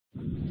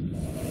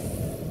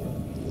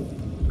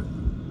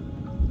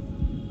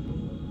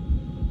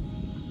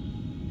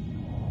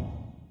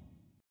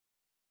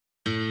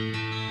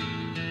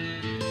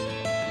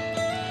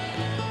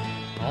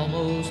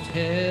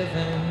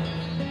heaven,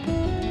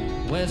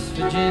 West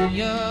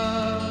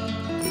Virginia,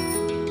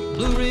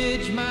 Blue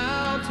Ridge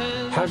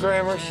Mountains. Hi,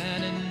 Grammars.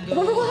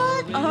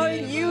 What are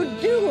you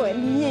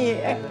doing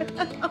here?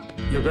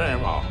 Your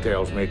grandma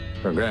tells me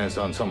her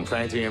grandson's some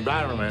fancy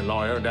environment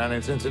lawyer down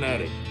in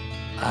Cincinnati.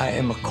 I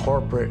am a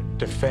corporate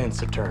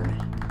defense attorney.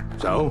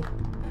 So?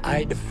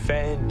 I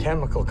defend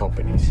chemical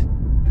companies.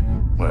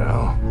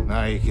 Well,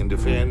 now you can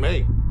defend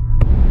me.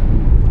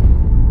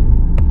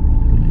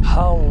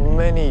 How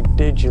many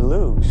did you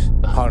lose?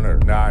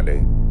 190.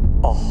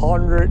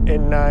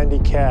 190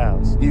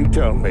 cows. You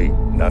tell me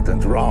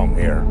nothing's wrong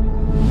here.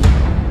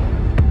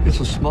 It's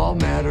a small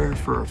matter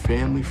for a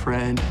family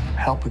friend.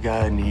 Help a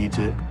guy who needs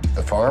it.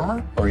 The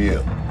farmer or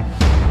you?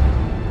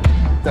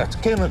 That's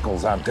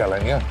chemicals, I'm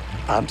telling you.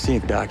 I'm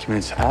seeing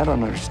documents I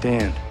don't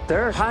understand.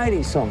 They're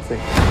hiding something.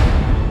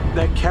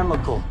 That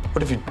chemical.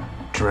 What if you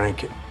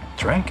drank it?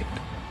 Drank it?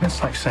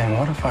 It's like saying,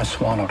 what if I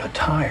swallowed a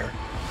tire?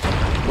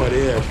 What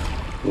if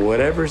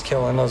whatever's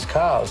killing those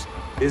cows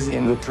is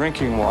in the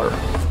drinking water?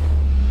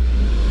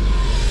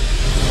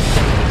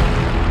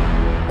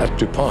 At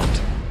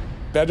DuPont,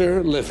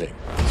 better living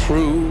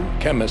through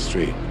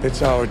chemistry.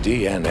 It's our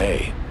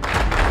DNA.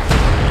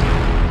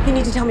 You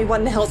need to tell me what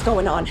in the hell's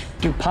going on.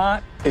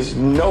 DuPont is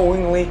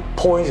knowingly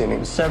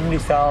poisoning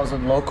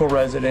 70,000 local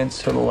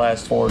residents for the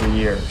last 40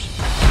 years.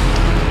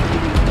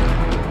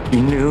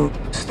 You knew,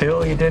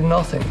 still you did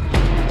nothing.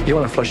 You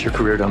want to flush your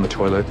career down the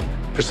toilet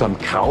for some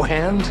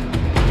cowhand?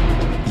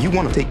 You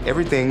want to take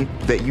everything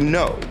that you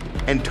know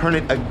and turn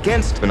it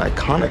against an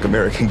iconic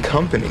American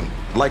company,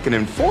 like an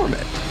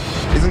informant.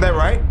 Isn't that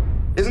right?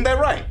 Isn't that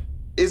right?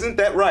 Isn't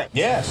that right?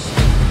 Yes.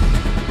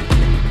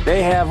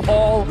 They have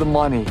all the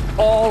money,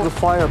 all the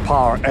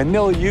firepower, and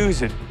they'll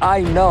use it. I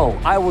know.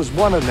 I was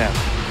one of them.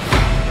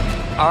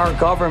 Our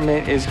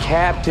government is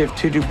captive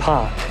to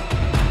DuPont.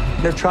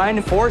 They're trying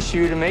to force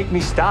you to make me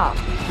stop.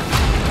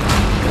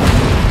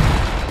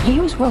 He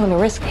was willing to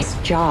risk his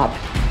job,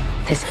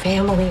 his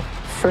family,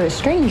 for a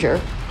stranger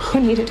who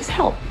needed his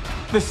help.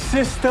 The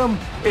system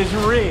is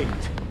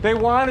rigged. They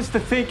want us to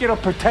think it'll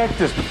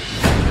protect us.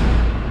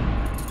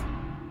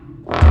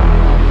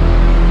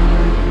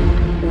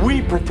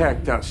 We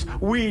protect us.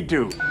 We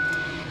do.